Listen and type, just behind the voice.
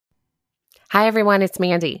Hi, everyone. It's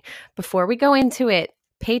Mandy. Before we go into it,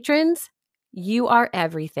 patrons, you are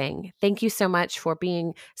everything. Thank you so much for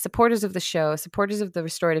being supporters of the show, supporters of the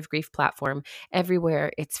Restorative Grief platform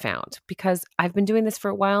everywhere it's found. Because I've been doing this for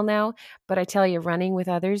a while now, but I tell you, running with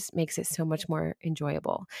others makes it so much more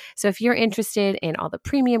enjoyable. So if you're interested in all the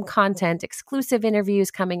premium content, exclusive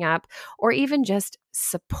interviews coming up, or even just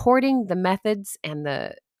supporting the methods and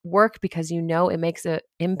the work because you know it makes an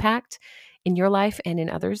impact in your life and in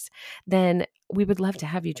others, then we would love to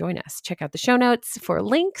have you join us. Check out the show notes for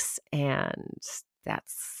links, and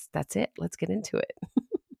that's it. Let's get into it.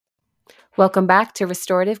 Welcome back to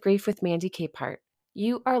Restorative Grief with Mandy Capehart.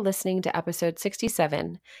 You are listening to episode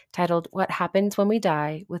 67, titled What Happens When We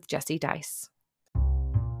Die with Jessie Dice.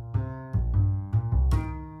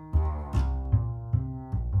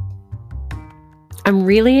 I'm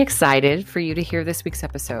really excited for you to hear this week's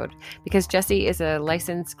episode because Jessie is a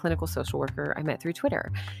licensed clinical social worker I met through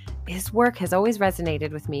Twitter. His work has always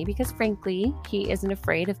resonated with me because, frankly, he isn't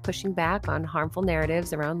afraid of pushing back on harmful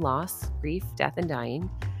narratives around loss, grief, death, and dying.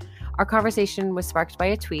 Our conversation was sparked by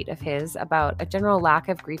a tweet of his about a general lack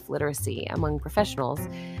of grief literacy among professionals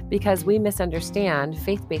because we misunderstand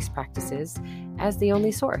faith-based practices as the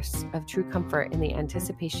only source of true comfort in the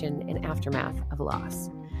anticipation and aftermath of loss.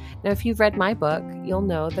 Now, if you've read my book, you'll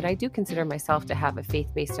know that I do consider myself to have a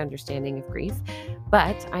faith-based understanding of grief,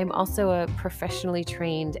 but I'm also a professionally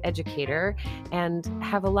trained educator and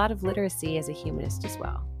have a lot of literacy as a humanist as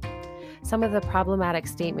well. Some of the problematic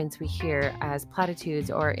statements we hear as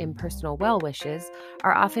platitudes or impersonal well wishes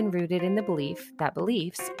are often rooted in the belief that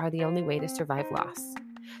beliefs are the only way to survive loss.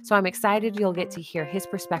 So I'm excited you'll get to hear his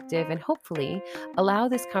perspective and hopefully allow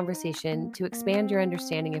this conversation to expand your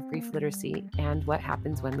understanding of grief literacy and what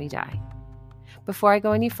happens when we die. Before I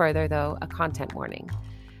go any further, though, a content warning.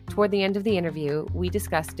 Toward the end of the interview, we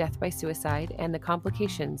discuss death by suicide and the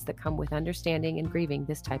complications that come with understanding and grieving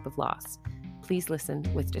this type of loss. Please listen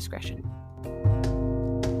with discretion.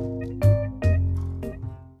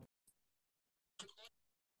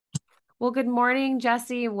 Well, good morning,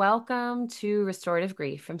 Jessie. Welcome to Restorative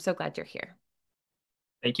Grief. I'm so glad you're here.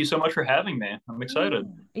 Thank you so much for having me. I'm excited.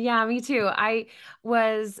 Yeah, me too. I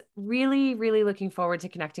was really, really looking forward to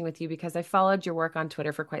connecting with you because I followed your work on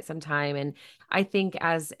Twitter for quite some time. And I think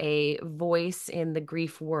as a voice in the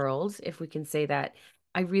grief world, if we can say that,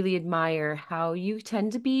 I really admire how you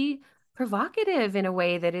tend to be provocative in a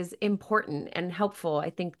way that is important and helpful.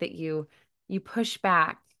 I think that you push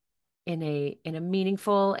back in a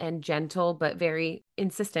meaningful and gentle but very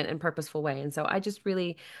insistent and purposeful way. And so I just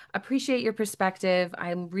really appreciate your perspective.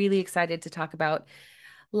 I'm really excited to talk about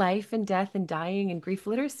life and death and dying and grief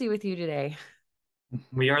literacy with you today.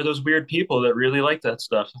 We are those weird people that really like that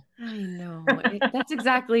stuff. I know. That's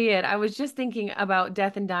exactly it. I was just thinking about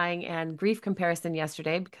death and dying and grief comparison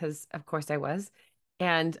yesterday because, of course, I was.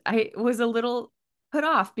 And I was a little put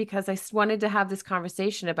off because wanted to have this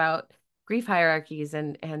conversation about grief hierarchies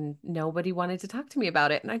and nobody wanted to talk to me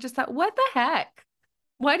about it. And I just thought, what the heck?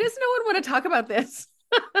 Why does no one want to talk about this?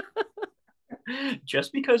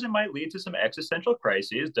 Just because it might lead to some existential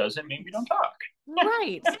crises doesn't mean we don't talk.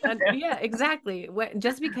 Right. And yeah, exactly.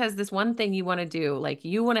 Just because this one thing you want to do, like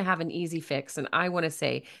you want to have an easy fix, and I want to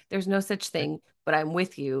say there's no such thing, but I'm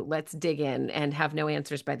with you. Let's dig in and have no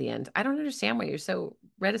answers by the end. I don't understand why you're so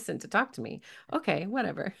reticent to talk to me. Okay,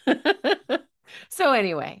 whatever. So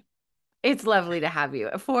anyway, it's lovely to have you.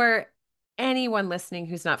 For anyone listening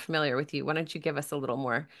who's not familiar with you, why don't you give us a little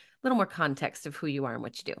more context of who you are and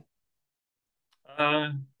what you do?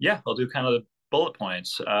 Yeah, I'll do kind of the bullet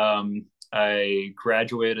points. I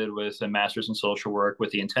graduated with a master's in social work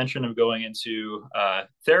with the intention of going into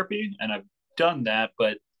therapy, and I've done that,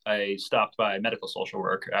 but I stopped by medical social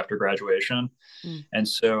work after graduation. Mm, And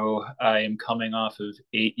so I am coming off of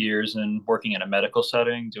 8 years in working in a medical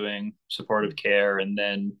setting, doing supportive mm, care, and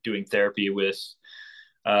then doing therapy with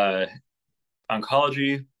uh,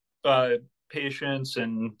 oncology uh, patients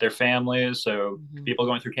and their families. So mhm, people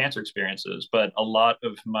going through cancer experiences. But a lot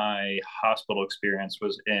of my hospital experience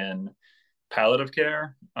was in palliative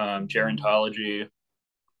care, mhm, gerontology,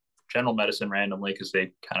 general medicine randomly because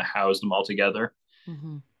they kind of housed them all together,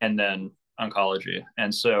 mhm, and then oncology.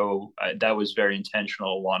 And so that was very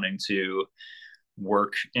intentional, wanting to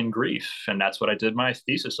work in grief, and that's what I did my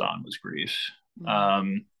thesis on, was grief. mhm.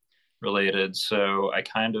 Um, Related. So I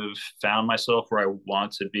kind of found myself where I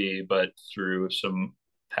want to be, but through some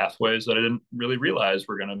pathways that I didn't really realize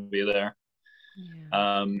were going to be there.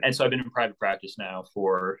 Yeah. And so I've been in private practice now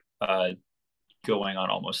for going on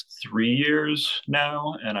almost 3 years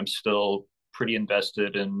now, and I'm still pretty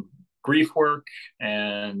invested in grief work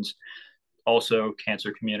and also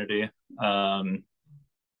cancer community. Um,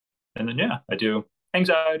 And then, yeah, I do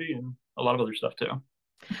anxiety and a lot of other stuff too.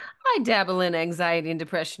 I dabble in anxiety and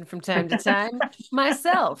depression from time to time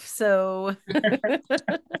myself. So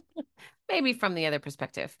maybe from the other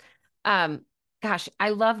perspective. Um, Gosh, I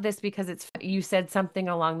love this because you said something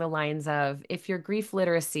along the lines of if your grief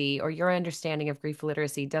literacy or your understanding of grief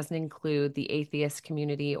literacy doesn't include the atheist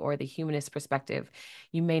community or the humanist perspective,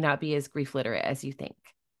 you may not be as grief literate as you think.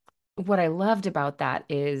 What I loved about that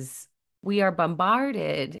is we are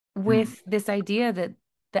bombarded Mm. with this idea that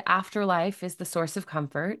the afterlife is the source of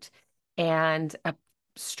comfort and a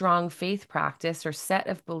strong faith practice or set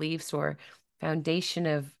of beliefs or foundation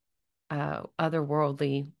of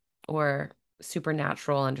otherworldly or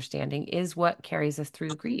supernatural understanding is what carries us through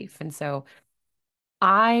grief. And so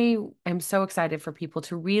I am so excited for people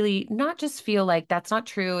to really not just feel like that's not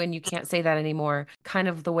true and you can't say that anymore, kind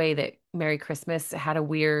of the way that Merry Christmas had a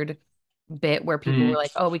weird bit where people were Mm.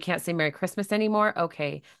 like, oh, we can't say Merry Christmas anymore.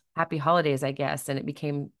 Okay, happy holidays, I guess. And it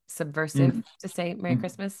became subversive Mm. to say Merry Mm.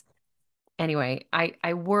 Christmas. Anyway,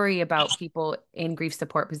 I worry about people in grief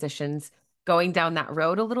support positions going down that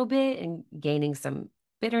road a little bit and gaining some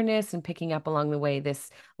bitterness and picking up along the way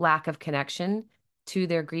this lack of connection to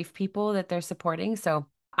their grief people that they're supporting. So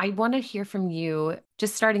I want to hear from you,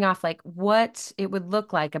 just starting off, like what it would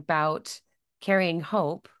look like about carrying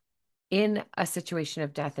hope in a situation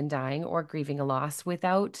of death and dying or grieving a loss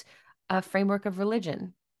without a framework of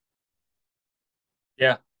religion.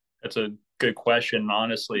 Yeah, that's a good question.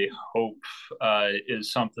 Honestly, hope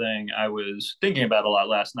is something I was thinking about a lot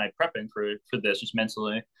last night, prepping for this just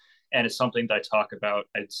mentally, and it's something that I talk about.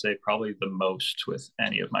 I'd say probably the most with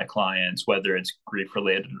any of my clients, whether it's grief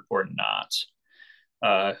related or not.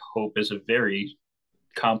 Hope is a very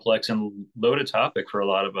complex and loaded topic for a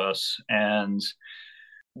lot of us, and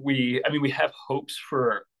we have hopes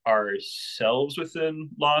for ourselves within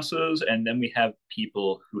losses, and then we have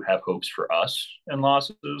people who have hopes for us in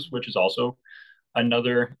losses, which is also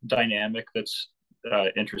another dynamic that's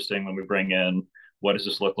interesting when we bring in what does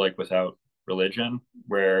this look like without religion,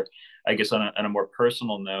 where I guess on a more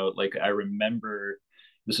personal note, like I remember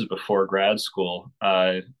this is before grad school.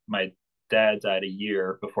 My dad died a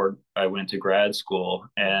year before I went to grad school,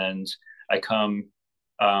 and I come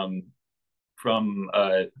um, from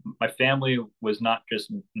my family was not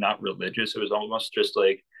just not religious. It was almost just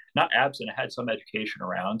like not absent. It had some education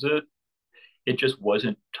around it. It just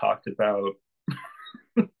wasn't talked about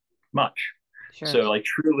much. So Sure, like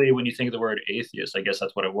truly when you think of the word atheist, I guess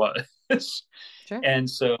that's what it was. sure. And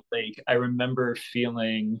so like I remember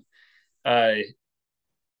feeling uh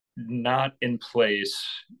not in place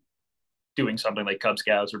doing something like Cub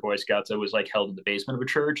Scouts or Boy Scouts. I was like held in the basement of a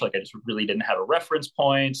church. Like I just really didn't have a reference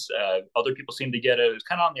point. Other people seemed to get it. It was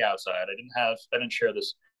kind of on the outside. I didn't share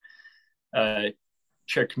this uh,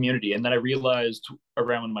 shared community. And then I realized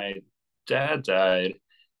around when my dad died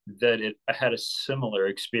that I had a similar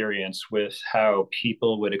experience with how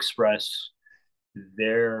people would express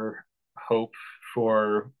their hope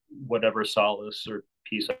for whatever solace or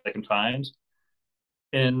peace I can find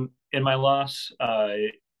in my loss.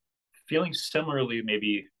 Feeling similarly,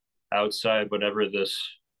 maybe outside whatever this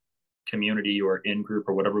community or in group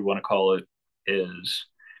or whatever we want to call it is,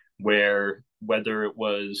 where whether it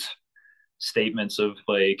was statements of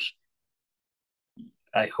like,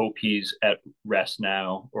 I hope he's at rest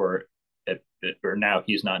now, or now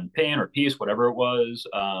he's not in pain or peace, whatever it was,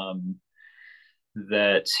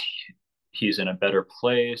 that he's in a better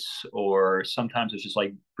place, or sometimes it's just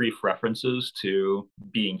like brief references to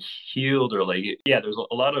being healed, or like, yeah, there's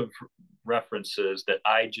a lot of references that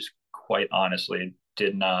I just quite honestly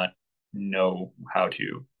did not know how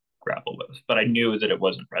to grapple with, but I knew that it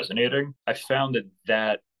wasn't resonating. I found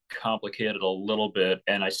that complicated a little bit,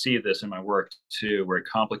 and I see this in my work too, where it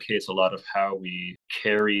complicates a lot of how we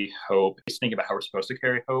carry hope. Just think about how we're supposed to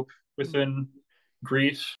carry hope within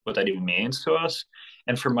grief, what that even means to us.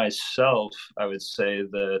 And for myself, I would say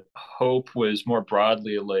that hope was more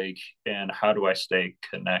broadly like, and how do I stay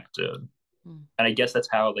connected? Mm. And I guess that's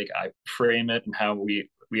how like I frame it, and how we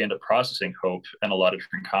end up processing hope in a lot of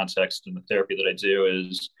different contexts in the therapy that I do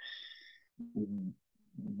is,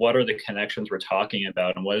 what are the connections we're talking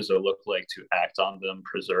about, and what does it look like to act on them,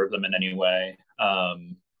 preserve them in any way,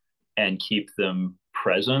 and keep them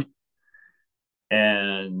present.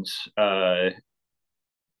 And I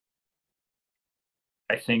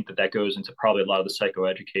think that goes into probably a lot of the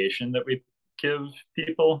psychoeducation that we give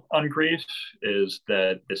people on grief, is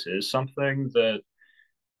that this is something that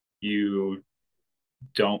you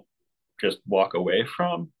don't just walk away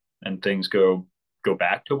from, and things go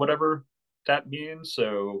back to whatever that means.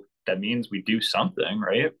 So that means we do something,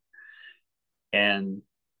 right? And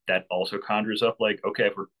that also conjures up like, okay,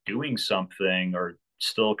 if we're doing something or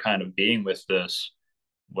still kind of being with this,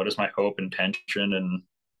 what is my hope, intention, and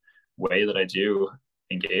way that I do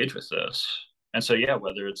engage with this? And so, yeah,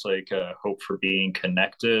 whether it's like a hope for being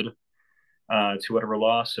connected to whatever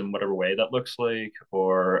loss in whatever way that looks like,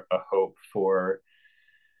 or a hope for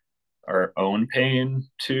our own pain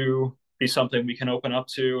to be something we can open up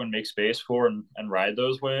to and make space for and ride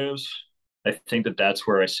those waves. I think that that's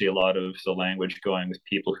where I see a lot of the language going with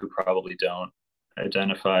people who probably don't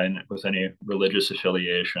identify with any religious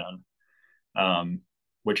affiliation, um,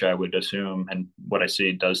 which I would assume, and what I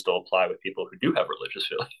see does still apply with people who do have religious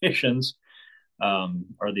affiliations,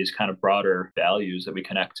 are these kind of broader values that we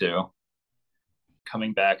connect to.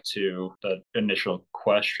 Coming back to the initial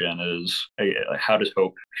question is, how does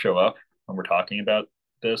hope show up when we're talking about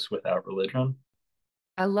this without religion?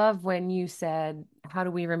 I love when you said, how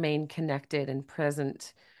do we remain connected and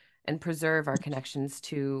present and preserve our connections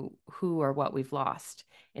to who or what we've lost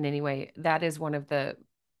in any way? That is one of the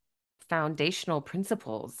foundational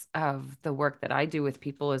principles of the work that I do with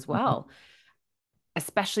people as well,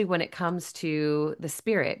 especially when it comes to the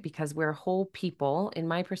spirit, because we're whole people. In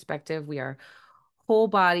my perspective, we are whole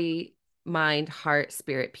body, mind, heart,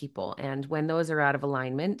 spirit people. And when those are out of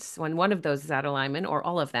alignment, when one of those is out of alignment or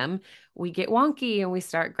all of them, we get wonky and we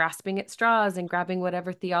start grasping at straws and grabbing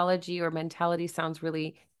whatever theology or mentality sounds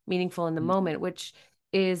really meaningful in the moment, which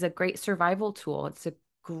is a great survival tool.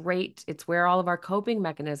 It's where all of our coping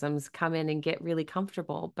mechanisms come in and get really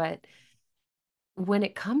comfortable. But when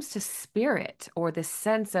it comes to spirit or the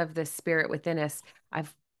sense of the spirit within us,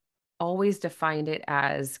 I've always defined it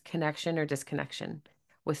as connection or disconnection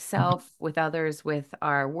with self, with others, with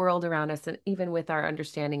our world around us, and even with our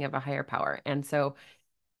understanding of a higher power. And so,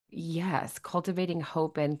 yes, cultivating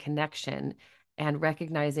hope and connection and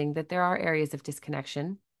recognizing that there are areas of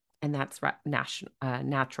disconnection, and that's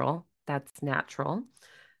natural, that's natural,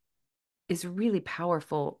 is really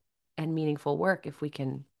powerful and meaningful work if we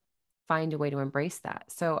can find a way to embrace that.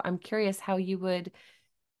 So I'm curious how you would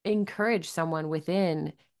encourage someone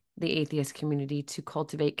within the atheist community to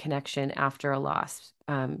cultivate connection after a loss.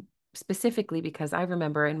 Specifically, because I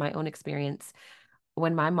remember in my own experience,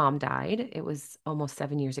 when my mom died, it was almost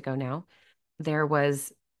 7 years ago now, there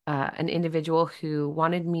was an individual who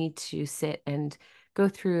wanted me to sit and go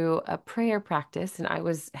through a prayer practice. And I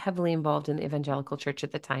was heavily involved in the evangelical church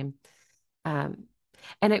at the time. Um,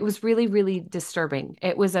 and it was really, really disturbing.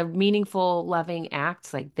 It was a meaningful, loving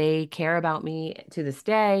act. Like they care about me to this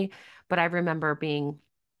day. But I remember being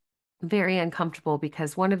very uncomfortable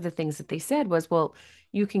because one of the things that they said was, well,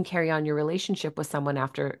 you can carry on your relationship with someone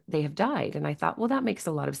after they have died. And I thought, well, that makes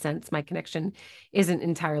a lot of sense. My connection isn't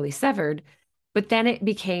entirely severed. But then it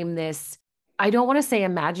became this, I don't want to say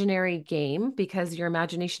imaginary game because your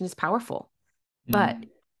imagination is powerful. But Mm.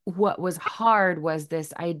 what was hard was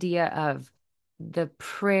this idea of the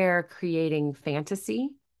prayer creating fantasy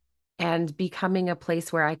and becoming a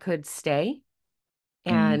place where I could stay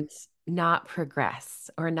Mm. and not progress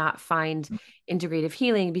or not find integrative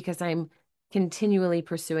healing because I'm continually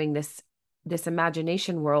pursuing this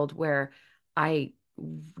imagination world where I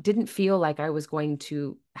didn't feel like I was going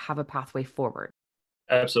to have a pathway forward.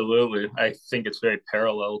 Absolutely. I think it's very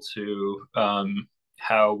parallel to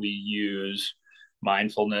how we use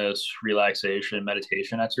mindfulness, relaxation,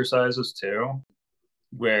 meditation exercises too,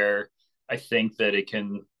 where I think that it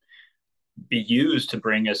can be used to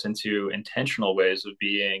bring us into intentional ways of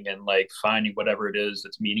being and like finding whatever it is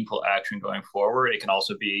that's meaningful action going forward. It can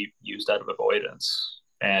also be used out of avoidance.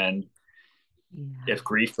 And Yeah. if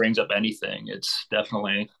grief brings up anything, it's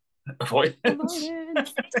definitely avoidance.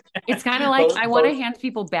 Avoidance. It's kind of like both, I want to both. hand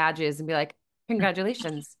people badges and be like,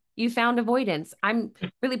 congratulations, you found avoidance. I'm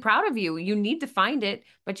really proud of you. You need to find it,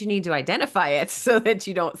 but you need to identify it so that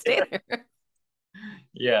you don't stay there.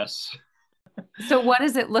 Yes. So, what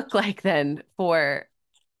does it look like then for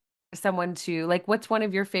someone to like, what's one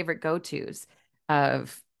of your favorite go-tos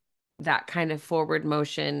of that kind of forward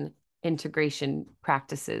motion integration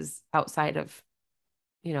practices outside of,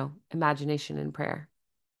 imagination and prayer?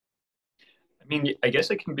 I mean, I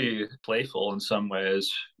guess it can be playful in some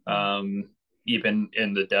ways, Mm, even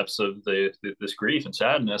in the depths of this grief and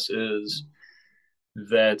sadness. Is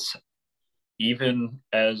that even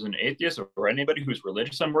as an atheist or anybody who's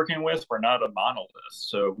religious I'm working with, we're not a monolith.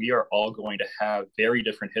 So we are all going to have very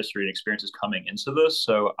different history and experiences coming into this.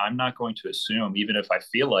 So I'm not going to assume, even if I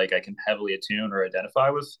feel like I can heavily attune or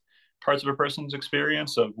identify with parts of a person's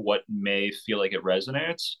experience of what may feel like it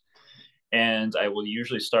resonates. And I will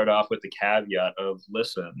usually start off with the caveat of,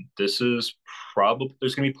 listen, this is probably,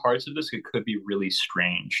 there's going to be parts of this that could be really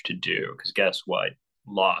strange to do. Because guess what?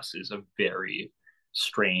 Loss is a very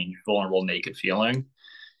strange, vulnerable, naked feeling.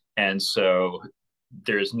 And so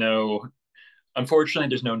there's no, unfortunately,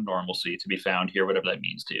 there's no normalcy to be found here, whatever that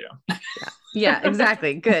means to you. Yeah. Yeah,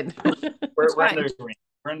 exactly. Good. It's We're in fine. the arena.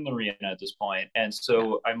 We're in the arena at this point. And Yeah.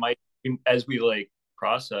 so I might, as we like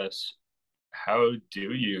process, how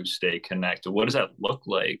do you stay connected? What does that look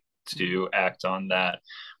like Mm. to act on that?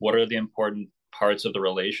 What are the important parts of the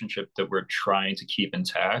relationship that we're trying to keep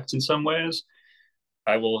intact in some ways?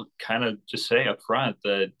 I will kind of just say up front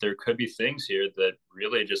that there could be things here that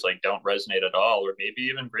really just like don't resonate at all, or maybe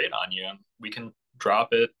even grate on you. We can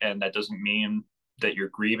drop it, and that doesn't mean that you're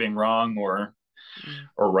grieving wrong Mm.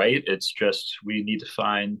 or right. It's just we need to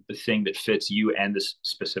find the thing that fits you and this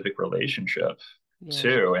specific relationship Yeah.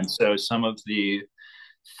 too. And so some of the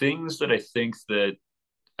things that I think that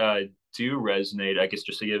uh, do resonate, I guess,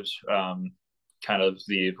 just to give kind of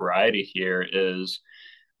the variety here is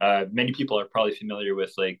many people are probably familiar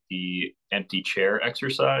with like the empty chair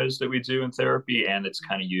exercise that we do in therapy, and it's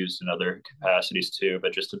kind of used in other capacities too.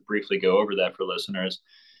 But just to briefly go over that for listeners,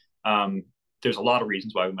 um, there's a lot of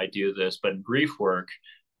reasons why we might do this, but in grief work,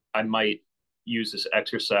 I might use this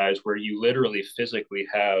exercise where you literally physically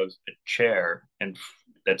have a chair and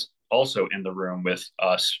that's also in the room with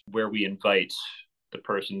us, where we invite the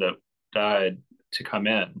person that died to come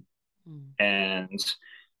in Mm. and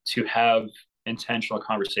to have intentional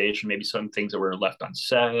conversation, maybe some things that were left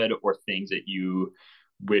unsaid or things that you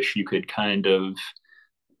wish you could kind of,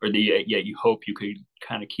 or the yet you hope you could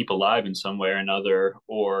kind of keep alive in some way or another,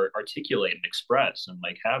 or articulate and express and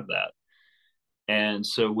like have that. And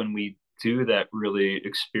so when we do that really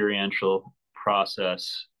experiential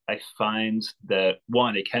process, I find that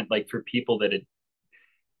one, it can, like, for people that it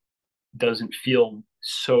doesn't feel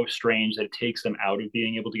so strange that it takes them out of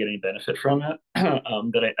being able to get any benefit from it.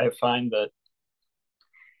 That I find that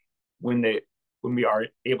when they when we are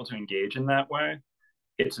able to engage in that way,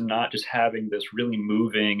 it's not just having this really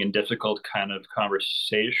moving and difficult kind of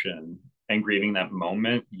conversation and grieving that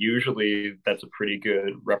moment. Usually that's a pretty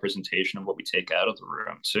good representation of what we take out of the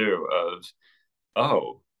room too, of,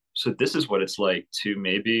 oh, so this is what it's like to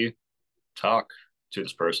maybe talk to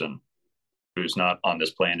this person who's not on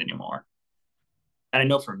this plane anymore. And I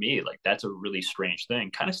know for me, like, that's a really strange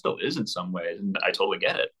thing, kind of still is in some ways, and I totally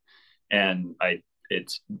get it. And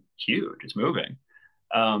it's huge, it's moving.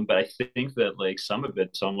 But I think that like some of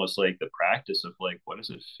it's almost like the practice of like, what does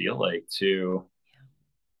it feel like to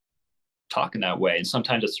talk in that way? And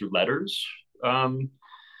sometimes it's through letters. Um,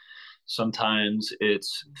 Sometimes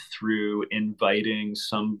it's through inviting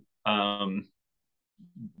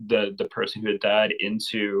the person who had died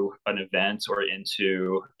into an event or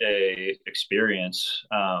into a experience.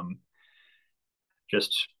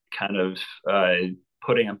 Just kind of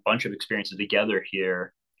putting a bunch of experiences together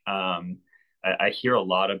here. I hear a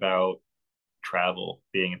lot about travel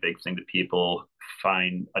being a big thing that people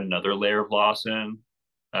find another layer of loss in,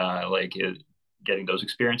 like getting those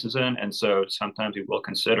experiences in. And so sometimes we will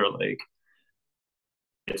consider like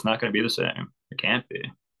it's not going to be the same. It can't be.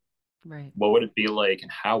 Right. What would it be like, and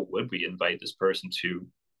how would we invite this person to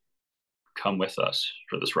come with us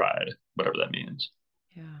for this ride, whatever that means?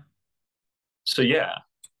 Yeah. So yeah.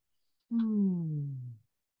 Hmm.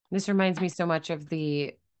 This reminds me so much of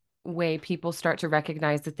the way people start to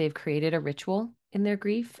recognize that they've created a ritual in their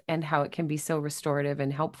grief and how it can be so restorative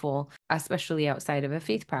and helpful, especially outside of a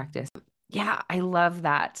faith practice. Yeah, I love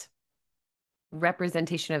that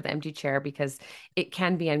representation of the empty chair because it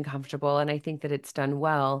can be uncomfortable. And I think that it's done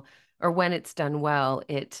well, or when it's done well,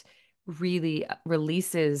 it really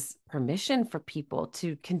releases permission for people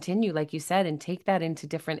to continue, like you said, and take that into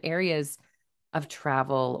different areas of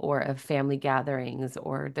travel or of family gatherings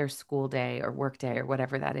or their school day or work day or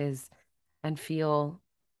whatever that is, and feel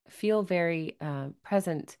very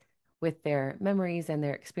present with their memories and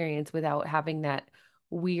their experience without having that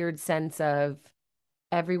weird sense of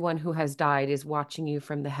everyone who has died is watching you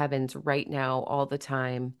from the heavens right now all the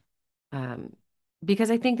time. Um,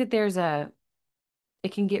 because I think that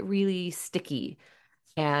it can get really sticky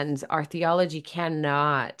and our theology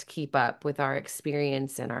cannot keep up with our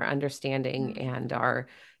experience and our understanding and our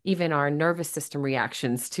even our nervous system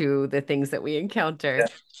reactions to the things that we encounter.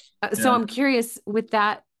 Yeah. So Yeah. I'm curious with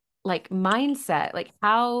that like mindset, like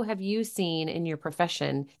how have you seen in your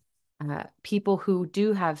profession people who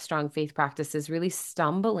do have strong faith practices really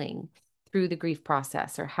stumbling through the grief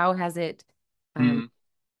process, or how has it um, Mm.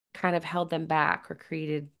 kind of held them back or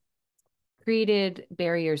created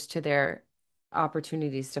barriers to their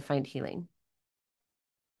opportunities to find healing?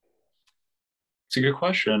 It's a good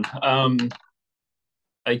question.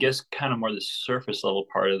 I guess kind of more the surface level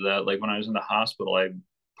part of that. Like when I was in the hospital, I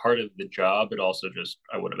part of the job, but also just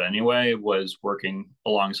I would have anyway, was working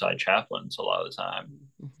alongside chaplains a lot of the time.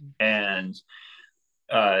 Mm-hmm. And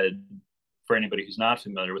uh, for anybody who's not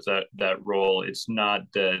familiar with that role, it's not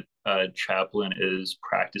that a chaplain is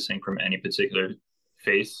practicing from any particular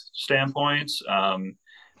faith standpoint,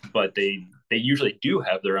 but they usually do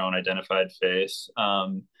have their own identified faith,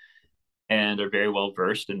 and are very well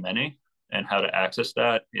versed in many and how to access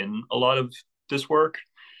that in a lot of this work.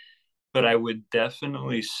 But I would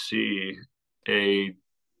definitely see a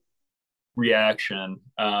reaction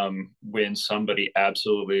when somebody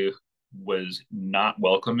absolutely was not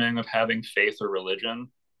welcoming of having faith or religion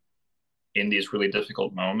in these really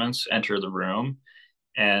difficult moments enter the room,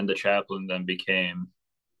 and the chaplain then became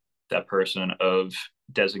that person of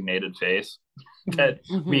designated faith that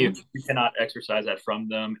Mm-hmm. we cannot exercise that from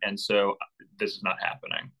them, and so this is not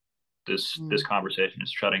happening. This conversation is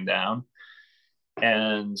shutting down.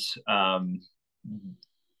 And then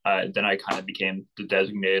I kind of became the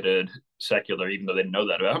designated secular, even though they didn't know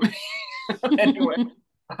that about me. Anyway,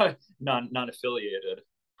 non-affiliated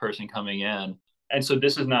person coming in. And so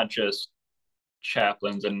this is not just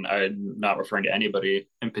chaplains, and I'm not referring to anybody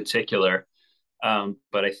in particular,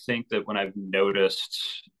 but I think that when I've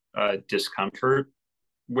noticed discomfort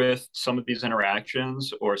with some of these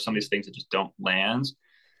interactions or some of these things that just don't land,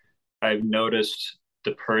 I've noticed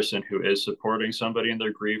the person who is supporting somebody in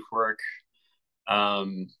their grief work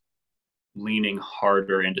leaning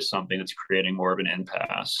harder into something that's creating more of an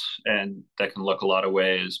impasse. And that can look a lot of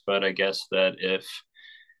ways, but I guess that if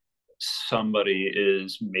somebody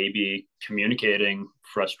is maybe communicating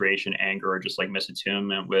frustration, anger, or just like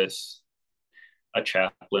misattunement with a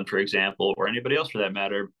chaplain, for example, or anybody else for that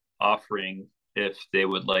matter, offering if they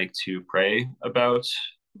would like to pray about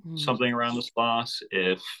something around this loss,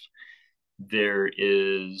 if there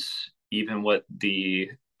is even what the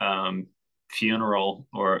funeral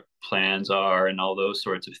or plans are and all those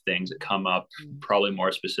sorts of things that come up, probably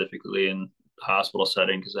more specifically in the hospital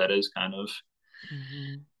setting, because that is kind of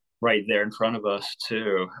right there in front of us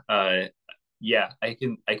too. Yeah, I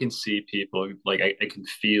can see people, like I can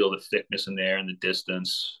feel the thickness in the air and the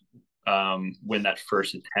distance when that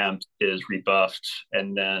first attempt is rebuffed,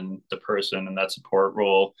 and then the person in that support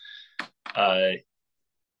role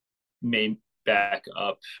may back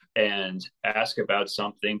up and ask about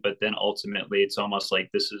something, but then ultimately it's almost like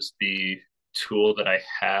this is the tool that I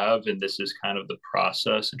have, and this is kind of the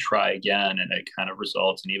process, and try again, and it kind of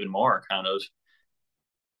results in even more kind of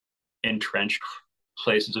entrenched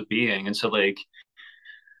places of being. And so like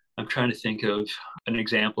I'm trying to think of an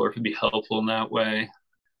example or if it'd be helpful in that way.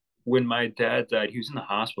 When my dad died, he was in the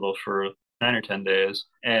hospital for 9 or 10 days,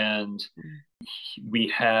 and we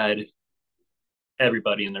had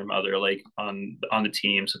everybody and their mother like on the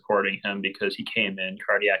team supporting him, because he came in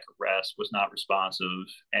cardiac arrest, was not responsive,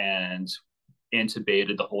 and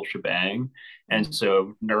intubated, the whole shebang. And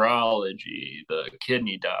so neurology, the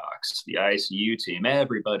kidney docs, the ICU team,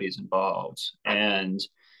 everybody's involved. And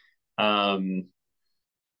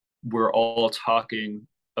we're all talking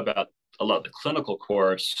about a lot of the clinical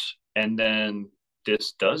course, and then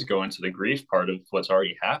this does go into the grief part of what's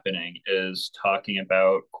already happening, is talking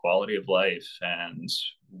about quality of life and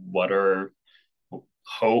what are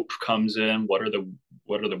hope comes in, what are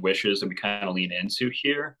the wishes that we kind of lean into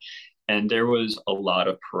here. And there was a lot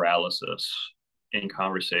of paralysis in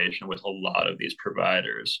conversation with a lot of these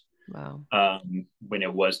providers. Wow. When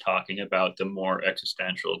it was talking about the more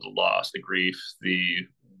existential, the loss, the grief, the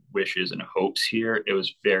wishes and hopes here, it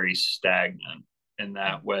was very stagnant in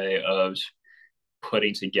that way of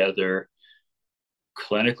putting together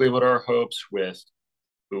clinically what our hopes with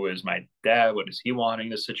who is my dad, what is he wanting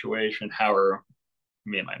in this situation, how are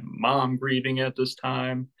me and my mom grieving at this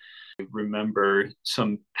time. I remember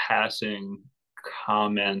some passing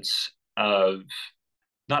comments of,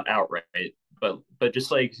 not outright, but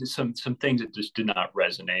just like some things that just did not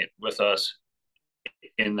resonate with us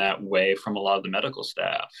in that way from a lot of the medical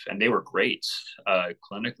staff, and they were great,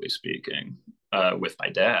 clinically speaking, with my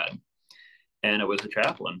dad. And it was a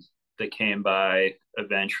chaplain that came by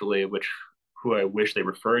eventually, who I wish they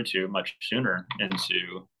referred to much sooner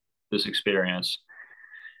into this experience,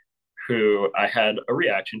 who I had a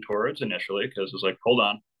reaction towards initially, because it was like, hold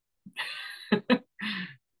on,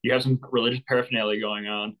 you have some religious paraphernalia going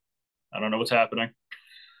on. I don't know what's happening.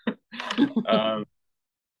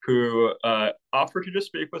 Who offered to just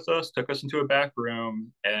speak with us, took us into a back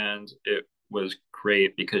room, and it was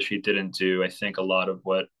great because she didn't do, I think, a lot of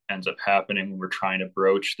what ends up happening when we're trying to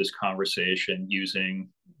broach this conversation using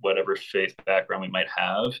whatever faith background we might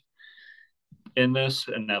have. in this,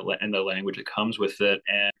 and and the language that comes with it.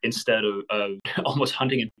 And instead of almost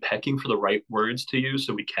hunting and pecking for the right words to use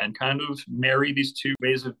so we can kind of marry these two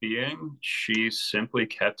ways of being, she simply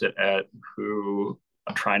kept it at who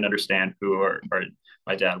I'm trying to understand who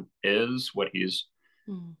my dad is, what his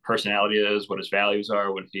Mm. personality is, what his values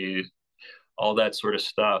are, what he all that sort of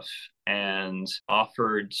stuff, and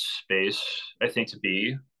offered space, I think, to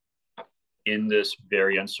be in this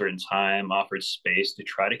very uncertain time, offered space to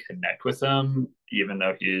try to connect with him, even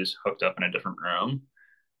though he's hooked up in a different room.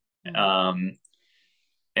 Mm. Um,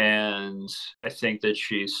 and I think that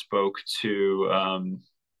she spoke to,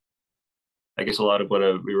 I guess, a lot of what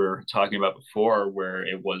we were talking about before, where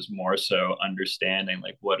it was more so understanding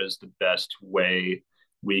like what is the best way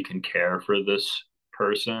we can care for this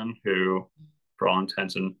person who, for all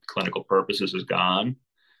intents and clinical purposes, is gone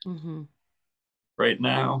Mm-hmm. right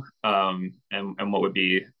now, and what would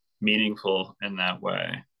be meaningful in that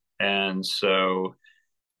way. And so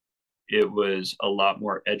it was a lot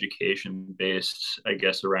more education based, I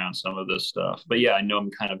guess, around some of this stuff. But yeah, I know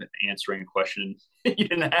I'm kind of answering a question you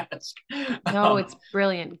didn't ask. No, Um, it's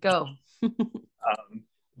brilliant. Go.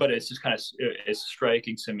 but it's just kind of it's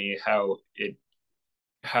striking to me how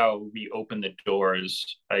we open the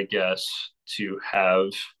doors, I guess, to have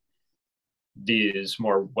these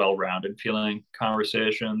more well-rounded feeling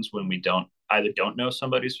conversations when we don't know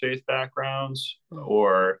somebody's faith backgrounds Mm.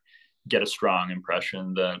 or get a strong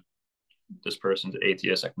impression that this person's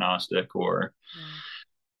atheist, agnostic, or Yeah.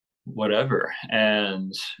 whatever.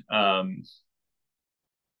 And um,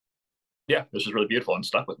 yeah, this is really beautiful and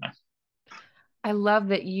stuck with me. I love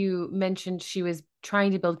that you mentioned she was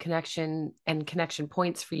trying to build connection and connection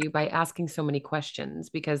points for you by asking so many questions,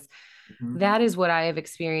 because Mm-hmm. that is what I have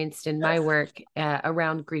experienced in my work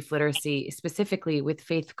around grief literacy, specifically with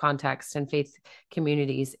faith context and faith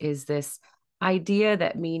communities, is this idea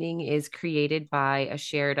that meaning is created by a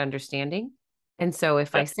shared understanding. And so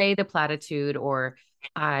if Yeah, I say the platitude or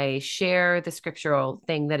I share the scriptural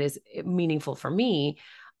thing that is meaningful for me,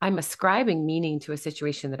 I'm ascribing meaning to a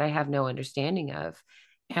situation that I have no understanding of.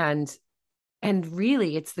 And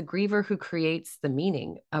really it's the griever who creates the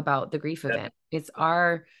meaning about the grief yeah, event. It's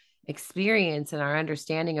our experience and our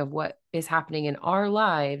understanding of what is happening in our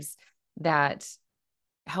lives that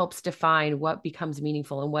helps define what becomes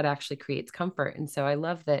meaningful and what actually creates comfort. And so I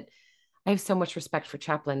love that. I have so much respect for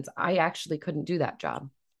chaplains. I actually couldn't do that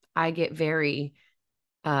job. I get very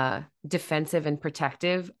defensive and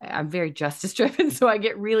protective. I'm very justice driven, so I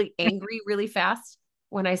get really angry really fast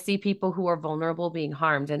when I see people who are vulnerable being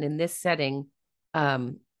harmed. And in this setting,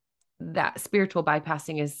 um, that spiritual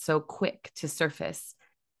bypassing is so quick to surface.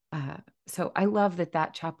 Uh, so I love that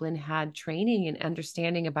that chaplain had training and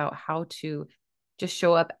understanding about how to just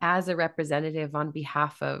show up as a representative on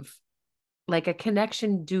behalf of, like, a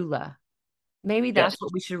connection doula. Maybe yes, that's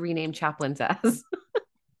what we should rename chaplains as.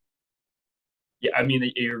 yeah. I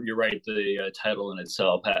mean, you're right. The title in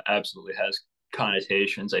itself absolutely has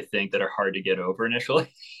connotations, I think, that are hard to get over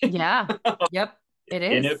initially Yeah. Yep. It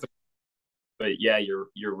in it. is. But yeah,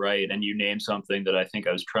 you're right, and you named something that I think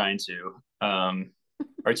I was trying to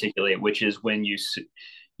articulate, which is when you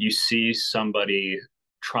see somebody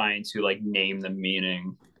trying to like name the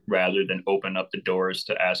meaning rather than open up the doors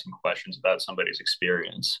to asking questions about somebody's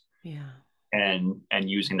experience Yeah. and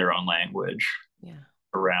using their own language Yeah.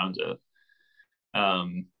 around it.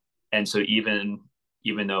 Um, and so even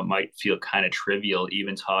though it might feel kind of trivial,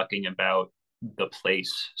 even talking about the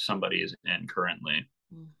place somebody is in currently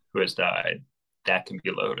Mm. who has died, that can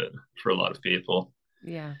be loaded for a lot of people,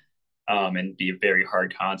 Yeah. and be a very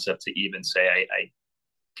hard concept to even say I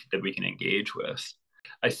that we can engage with.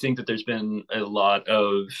 I think that there's been a lot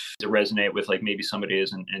of to resonate with like maybe somebody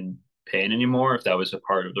isn't in pain anymore if that was a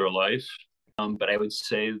part of their life. But I would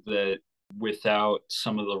say that without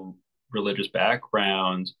some of the religious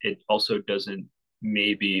background, it also doesn't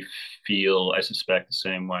maybe feel, I suspect, the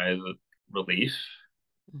same way, the relief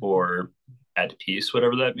Mhm. or at peace,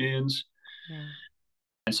 whatever that means. Yeah.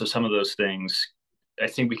 And so some of those things, I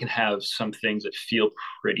think we can have some things that feel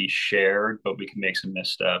pretty shared, but we can make some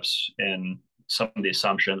missteps in some of the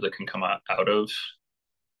assumptions that can come out of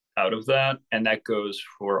that. And that goes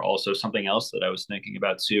for also something else that I was thinking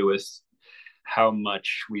about too, with how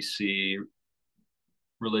much we see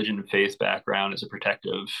religion and faith background as a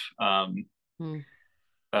protective um, Mm.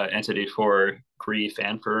 entity for grief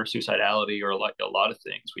and for suicidality or like a lot of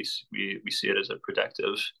things. We see it as a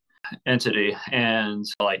protective entity, and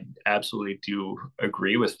I absolutely do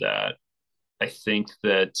agree with that. I think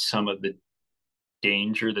that some of the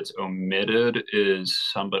danger that's omitted is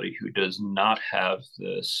somebody who does not have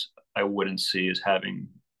this. I wouldn't see as having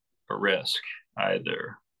a risk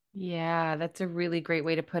either. Yeah, that's a really great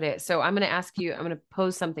way to put it. So I'm going to ask you, I'm going to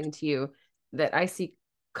pose something to you that I see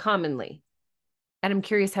commonly, and I'm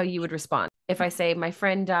curious how you would respond. If I say my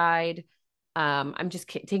friend died, I'm just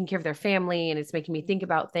taking care of their family and it's making me think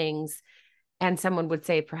about things, and someone would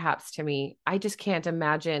say perhaps to me, I just can't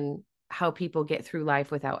imagine how people get through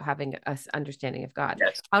life without having a understanding of God.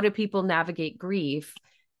 Yes. How do people navigate grief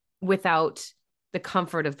without the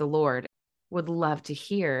comfort of the Lord? Would love to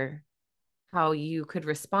hear how you could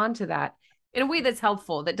respond to that in a way that's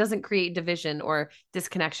helpful, that doesn't create division or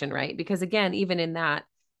disconnection, right? Because again, even in that,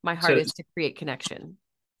 my heart So is to create connection.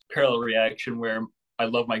 parallel reaction where I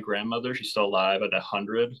love my grandmother. She's still alive at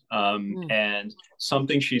 100. Mm, And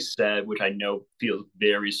something she said, which I know feels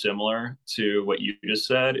very similar to what you just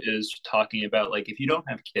said, is talking about like if you don't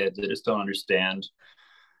have kids, I just don't understand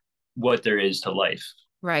what there is to life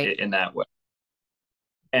right, in that way.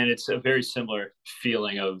 And it's a very similar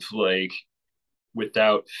feeling of like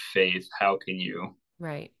without faith, how can you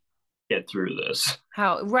right. get through this?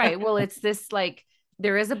 How, right. Well, it's this like,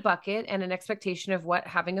 there is a bucket and an expectation of what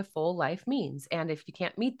having a full life means. And if you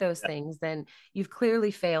can't meet those things, then you've clearly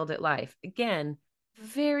failed at life. Again,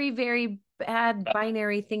 very, very bad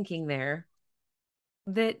binary thinking there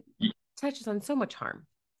that touches on so much harm.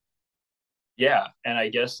 Yeah. And I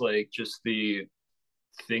guess like just the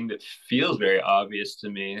thing that feels very obvious to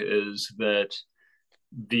me is that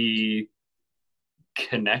the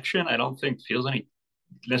connection I don't think feels any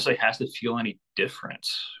necessarily has to feel any different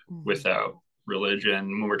Mhm. without religion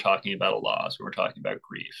when we're talking about a loss, when we're talking about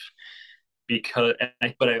grief. Because,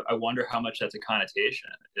 I wonder how much that's a connotation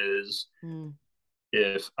is Mm.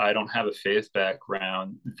 if I don't have a faith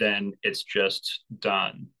background, then it's just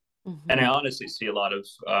done. And I Mhm. honestly see a lot of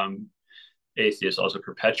atheists also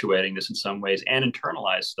perpetuating this in some ways and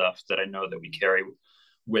internalize stuff that I know that we carry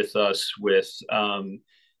with us with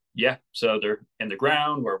yeah, so they're in the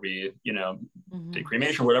ground where we, did Mhm.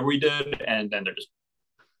 cremation, whatever we did, and then they're just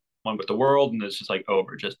one with the world, and it's just like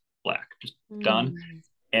over, just black, just done. Mm.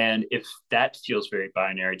 And if that feels very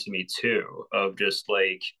binary to me too, of just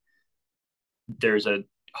like there's a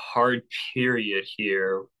hard period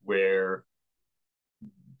here where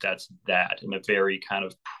that's that in a very kind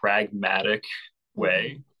of pragmatic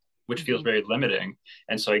way, Mhm. which feels Mhm. very limiting.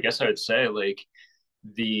 And so I guess I would say like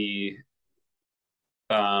the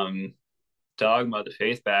um dogma, the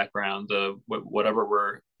faith background, the whatever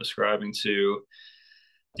we're ascribing to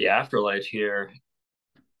the afterlife here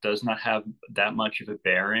does not have that much of a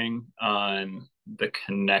bearing on the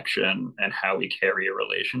connection and how we carry a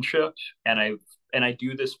relationship. And I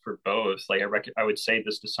do this for both. Like I would say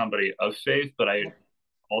this to somebody of faith, but I Yep.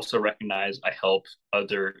 also recognize I help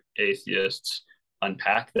other atheists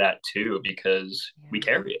unpack that too because we Yeah.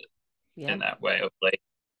 carry it in Yep. that way of like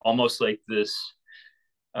almost like this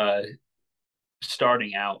uh,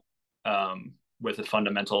 starting out with a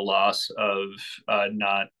fundamental loss of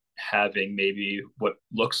not having maybe what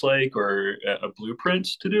looks like or a blueprint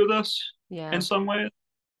to do this in Yeah. some way,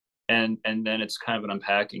 and then it's kind of an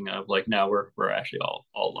unpacking of like now we're actually all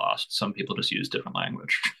lost. Some people just use different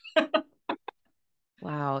language.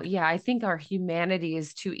 Wow. Yeah, I think our humanity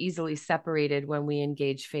is too easily separated when we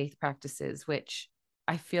engage faith practices, which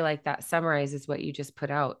I feel like that summarizes what you just put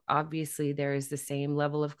out. Obviously, there is the same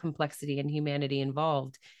level of complexity and humanity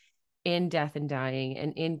involved in death and dying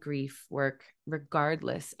and in grief work,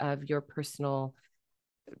 regardless of your personal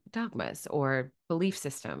dogmas or belief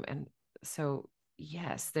system. And so,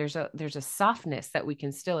 yes, there's a softness that we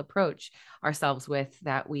can still approach ourselves with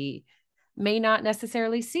that we may not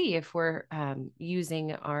necessarily see if we're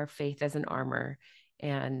using our faith as an armor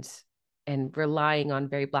and relying on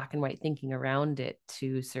very black and white thinking around it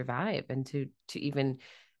to survive and to even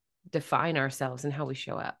define ourselves and how we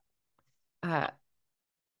show up. Uh,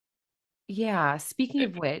 yeah. Speaking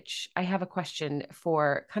of which, I have a question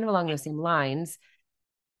for kind of along those same lines.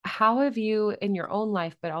 How have you, in your own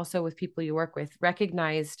life, but also with people you work with,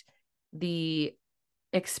 recognized the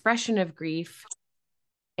expression of grief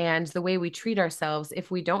and the way we treat ourselves if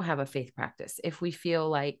we don't have a faith practice? If we feel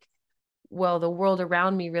like, well, the world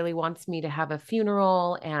around me really wants me to have a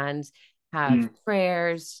funeral and have Mm.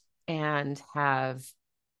 prayers and have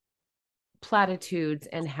platitudes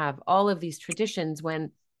and have all of these traditions,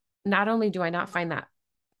 when not only do I not find that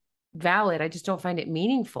valid, I just don't find it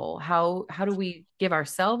meaningful. How do we give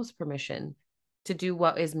ourselves permission to do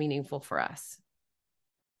what is meaningful for us?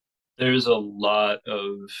 There's a lot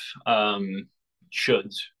of um,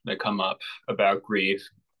 shoulds that come up about grief,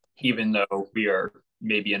 even though we are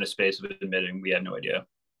maybe in a space of admitting we have no idea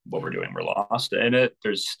what we're Yeah. doing, we're lost in it.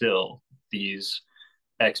 There's still these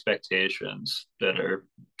expectations that are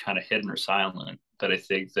kind of hidden or silent that I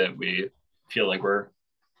think that we feel like we're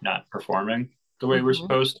not performing the way we're Mm-hmm.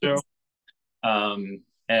 supposed to.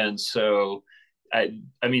 And so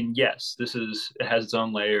I mean, yes, it has its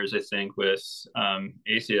own layers, I think, with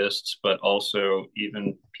atheists, but also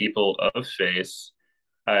even people of faith.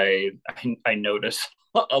 I notice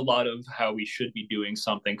a lot of how we should be doing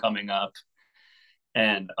something coming up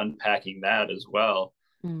and unpacking that as well.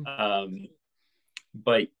 Mm. Um,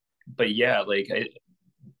 but but yeah, like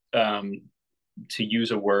to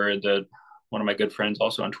use a word that one of my good friends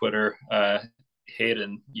also on Twitter,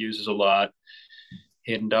 Hayden, uses a lot.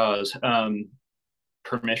 Hayden does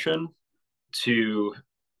permission to,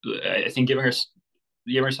 I think, giving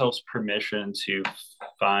ourselves permission to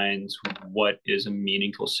find what is a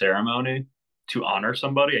meaningful ceremony to honor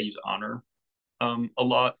somebody. I use honor a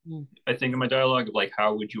lot. Mm. I think in my dialogue of like,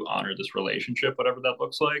 how would you honor this relationship, whatever that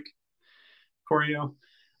looks like for you.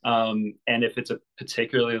 And if it's a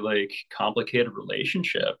particularly like complicated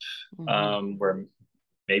relationship, Mm-hmm. where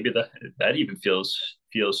maybe that even feels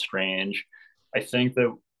strange, I think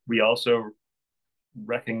that we also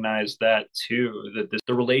recognize that too, that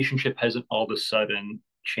the relationship hasn't all of a sudden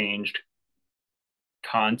changed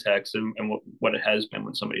context and what it has been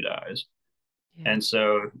when somebody dies. Yeah. And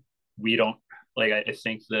so we don't like, I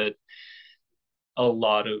think that a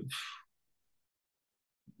lot of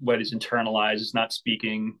what is internalized is not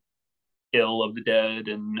speaking ill of the dead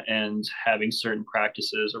and having certain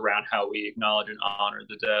practices around how we acknowledge and honor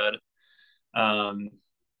the dead.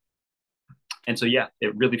 And so yeah,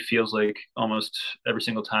 it really feels like almost every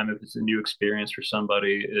single time, if it's a new experience for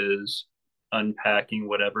somebody, is unpacking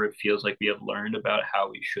whatever it feels like we have learned about how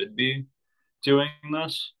we should be doing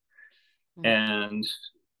this. Mm. And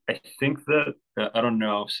I think that I don't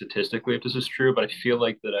know statistically if this is true, but I feel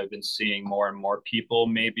like that I've been seeing more and more people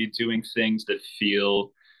maybe doing things that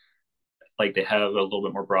feel like they have a little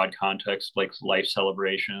bit more broad context, like life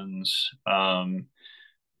celebrations.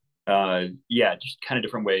 Yeah, just kind of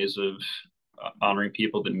different ways of honoring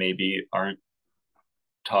people that maybe aren't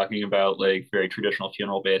talking about like very traditional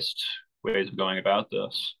funeral based ways of going about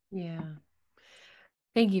this. Yeah.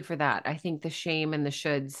 Thank you for that. I think the shame and the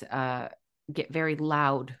shoulds get very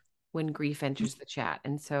loud when grief enters the chat.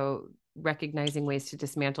 And so recognizing ways to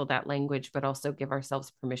dismantle that language, but also give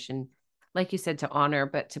ourselves permission, like you said, to honor,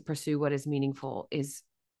 but to pursue what is meaningful is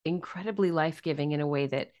incredibly life giving in a way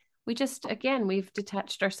that we just, again, we've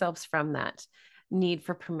detached ourselves from that need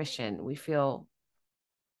for permission. We feel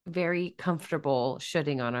very comfortable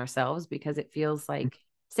shoulding on ourselves because it feels like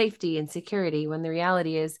safety and security when the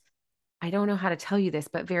reality is I don't know how to tell you this,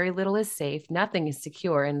 but very little is safe. Nothing is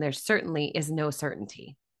secure, and there certainly is no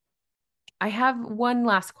certainty. I have one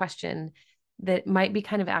last question that might be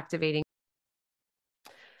kind of activating.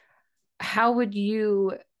 How would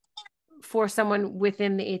you, for someone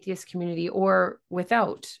within the atheist community or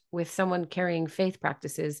without, with someone carrying faith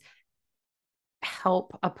practices,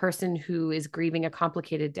 help a person who is grieving a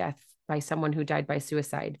complicated death by someone who died by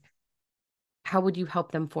suicide? How would you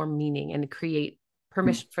help them form meaning and create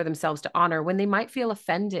permission for themselves to honor when they might feel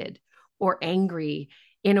offended or angry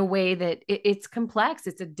in a way that it's complex?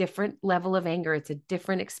 It's a different level of anger. It's a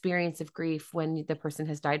different experience of grief when the person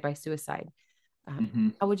has died by suicide. Mm-hmm.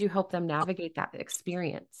 How would you help them navigate that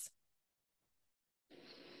experience?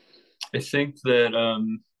 I think that,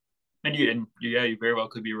 and yeah, you very well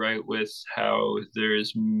could be right with how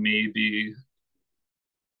there's maybe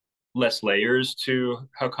less layers to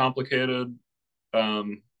how complicated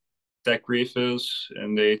um, that grief is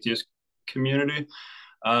in the atheist community.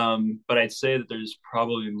 But I'd say that there's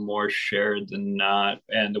probably more shared than not.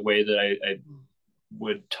 And the way that I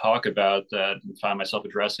would talk about that and find myself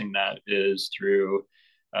addressing that is through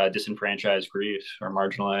disenfranchised grief or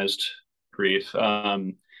marginalized grief,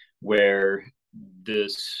 where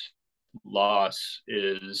this loss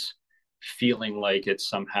is feeling like it's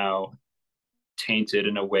somehow tainted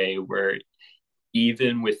in a way where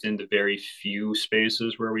even within the very few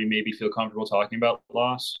spaces where we maybe feel comfortable talking about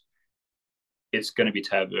loss, it's going to be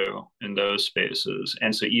taboo in those spaces.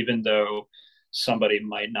 And so even though somebody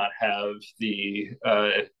might not have the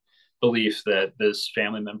belief that this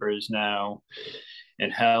family member is now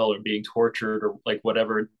in hell or being tortured or like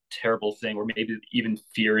whatever terrible thing, or maybe even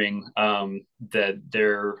fearing that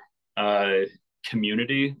their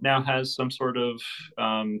community now has some sort of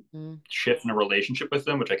Mm, shift in a relationship with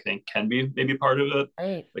them, which I think can be maybe part of it,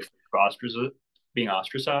 right. like being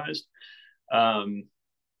ostracized. Um,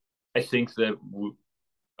 I think that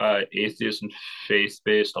atheist and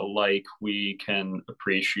faith-based alike, we can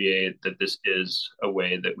appreciate that this is a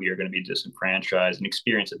way that we are going to be disenfranchised and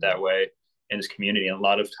experience it that way in this community. And a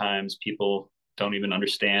lot of times people don't even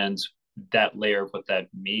understand that layer of what that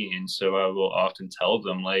means. So I will often tell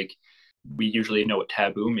them, like, we usually know what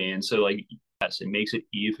taboo means. So like, yes, it makes it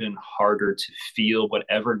even harder to feel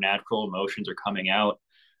whatever natural emotions are coming out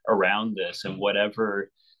around this, and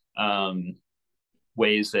whatever um,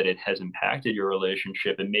 ways that it has impacted your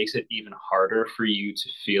relationship. It makes it even harder for you to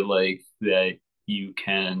feel like that you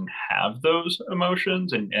can have those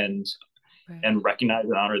emotions, Right. and recognize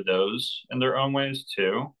and honor those in their own ways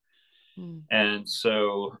too. Mm. And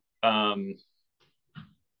so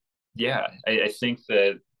yeah, I think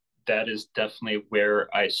that that is definitely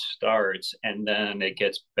where I start. And then it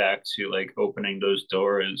gets back to like opening those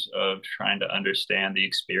doors of trying to understand the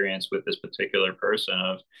experience with this particular person,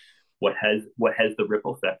 of what has the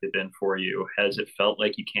ripple effect been for you? Has it felt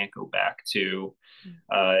like you can't go back to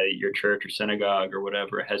your church or synagogue or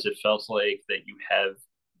whatever? Has it felt like that you have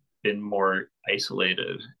been more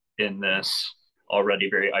isolated in this already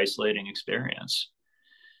very isolating experience?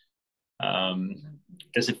 Um,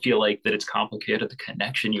 does it feel like that it's complicated the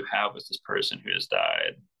connection you have with this person who has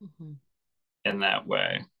died Mm-hmm. in that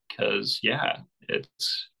way? Because yeah,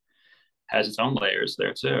 it's has its own layers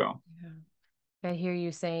there too. Yeah. I hear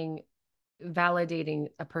you saying validating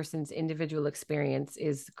a person's individual experience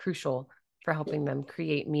is crucial for helping them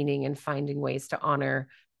create meaning and finding ways to honor,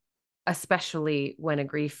 especially when a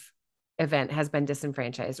grief event has been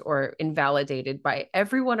disenfranchised or invalidated by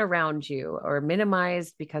everyone around you or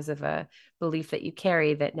minimized because of a belief that you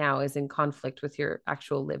carry that now is in conflict with your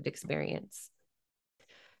actual lived experience.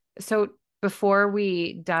 So, before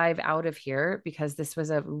we dive out of here, because this was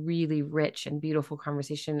a really rich and beautiful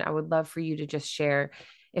conversation, I would love for you to just share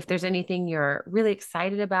if there's anything you're really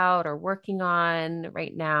excited about or working on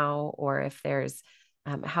right now, or if there's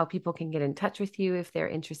how people can get in touch with you if they're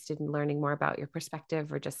interested in learning more about your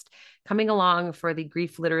perspective or just coming along for the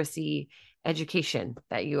grief literacy education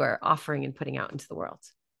that you are offering and putting out into the world.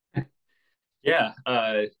 Yeah,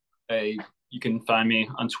 I you can find me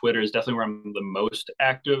on Twitter is definitely where I'm the most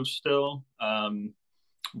active still,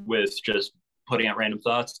 with just putting out random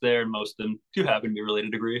thoughts there. Most of them do happen to be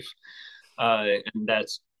related to grief, and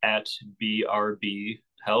that's at BRB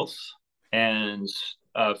Health, and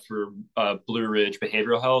for Blue Ridge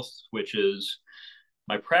Behavioral Health, which is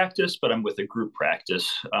my practice, but I'm with a group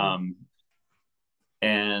practice.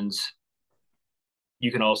 And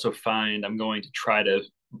you can also find, I'm going to try to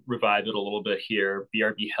revive it a little bit here.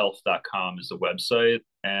 brbhealth.com is the website.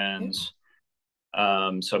 And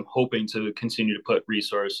so I'm hoping to continue to put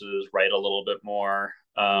resources, write a little bit more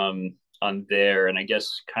on there. And I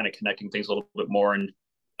guess kind of connecting things a little bit more. And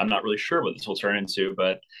I'm not really sure what this will turn into,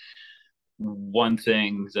 but one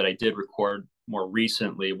thing that I did record more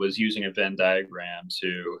recently was using a Venn diagram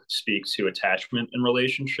to speak to attachment in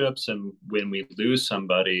relationships, and when we lose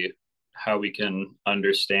somebody, how we can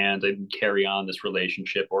understand and carry on this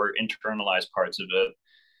relationship or internalize parts of it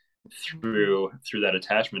through that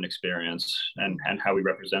attachment experience, and how we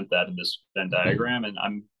represent that in this Venn diagram. And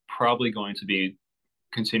I'm probably going to be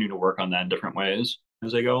continuing to work on that in different ways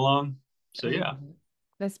as I go along. So yeah.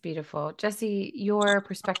 That's beautiful. Jesse, your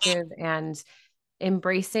perspective and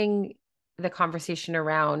embracing the conversation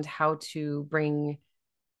around how to bring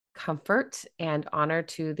comfort and honor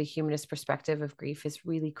to the humanist perspective of grief is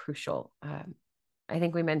really crucial. I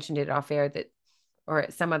think we mentioned it off air that, or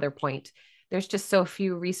at some other point, there's just so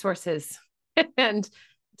few resources and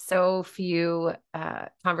so few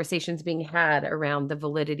conversations being had around the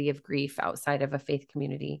validity of grief outside of a faith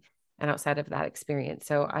community and outside of that experience.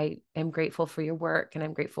 So I am grateful for your work, and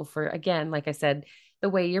I'm grateful for, again, like I said, the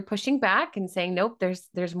way you're pushing back and saying, nope,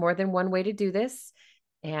 there's more than one way to do this.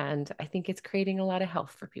 And I think it's creating a lot of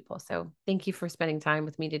health for people. So thank you for spending time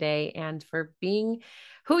with me today and for being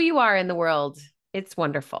who you are in the world. It's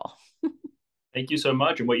wonderful. Thank you so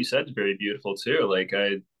much. And what you said is very beautiful too. Like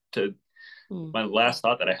to Mm. my last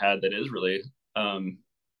thought that I had that is really um,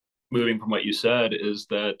 moving from what you said is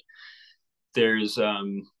that there's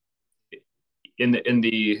in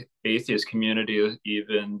the atheist community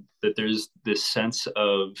even, that there's this sense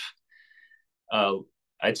of uh,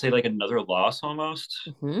 I'd say like another loss almost,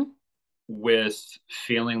 Mm-hmm. with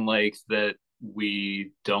feeling like that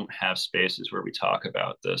we don't have spaces where we talk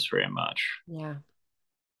about this very much. Yeah.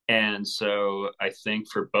 And so I think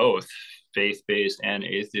for both faith based and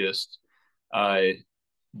atheist, uh,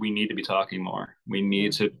 we need to be talking more. We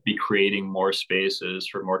need Yeah. to be creating more spaces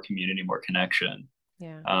for more community, more connection,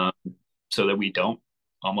 Yeah. um, so that we don't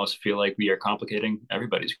almost feel like we are complicating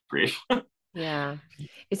everybody's grief. Yeah.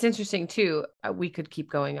 It's interesting too. We could keep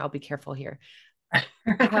going. I'll be careful here.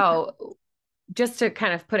 How, just to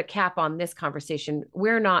kind of put a cap on this conversation,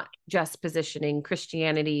 we're not just positioning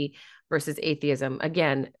Christianity versus atheism.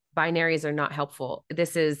 Again, binaries are not helpful.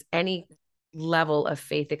 This is any level of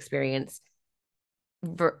faith experience.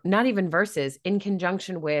 not even versus, in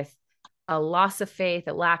conjunction with a loss of faith,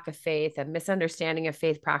 a lack of faith, a misunderstanding of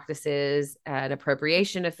faith practices, an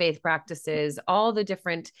appropriation of faith practices, all the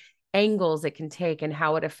different angles it can take and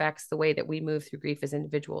how it affects the way that we move through grief as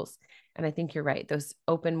individuals. And I think you're right. Those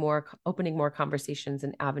opening more conversations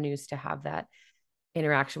and avenues to have that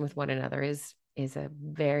interaction with one another is a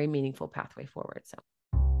very meaningful pathway forward. So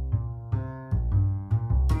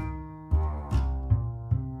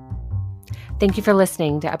thank you for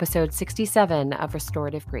listening to episode 67 of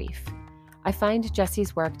Restorative Grief. I find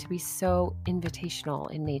Jesse's work to be so invitational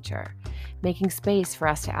in nature, making space for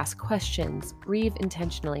us to ask questions, grieve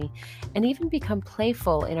intentionally, and even become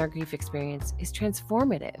playful in our grief experience is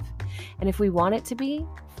transformative. And if we want it to be,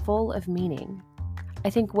 full of meaning. I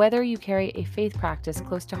think whether you carry a faith practice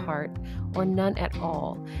close to heart or none at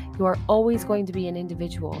all, you are always going to be an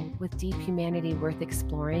individual with deep humanity worth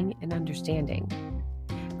exploring and understanding.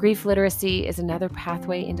 Grief literacy is another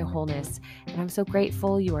pathway into wholeness, and I'm so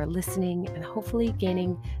grateful you are listening and hopefully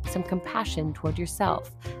gaining some compassion toward yourself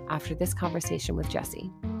after this conversation with Jesse.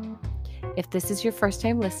 If this is your first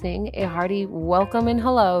time listening, a hearty welcome and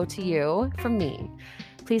hello to you from me.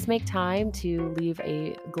 Please make time to leave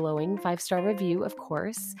a glowing 5-star review, of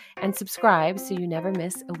course, and subscribe so you never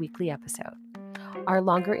miss a weekly episode. Our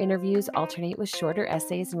longer interviews alternate with shorter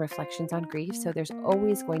essays and reflections on grief, so there's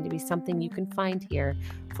always going to be something you can find here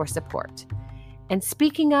for support. And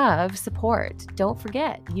speaking of support, don't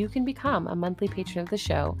forget, you can become a monthly patron of the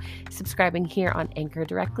show, subscribing here on Anchor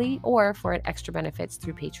directly or for extra benefits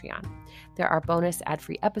through Patreon. There are bonus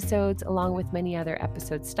ad-free episodes, along with many other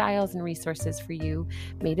episode styles and resources for you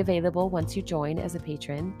made available once you join as a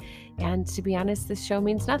patron. And to be honest, this show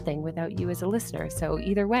means nothing without you as a listener. So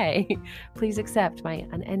either way, please accept my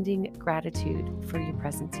unending gratitude for your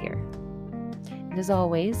presence here. And as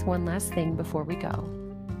always, one last thing before we go.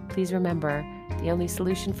 Please remember, the only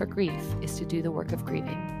solution for grief is to do the work of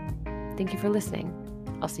grieving. Thank you for listening.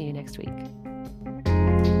 I'll see you next week.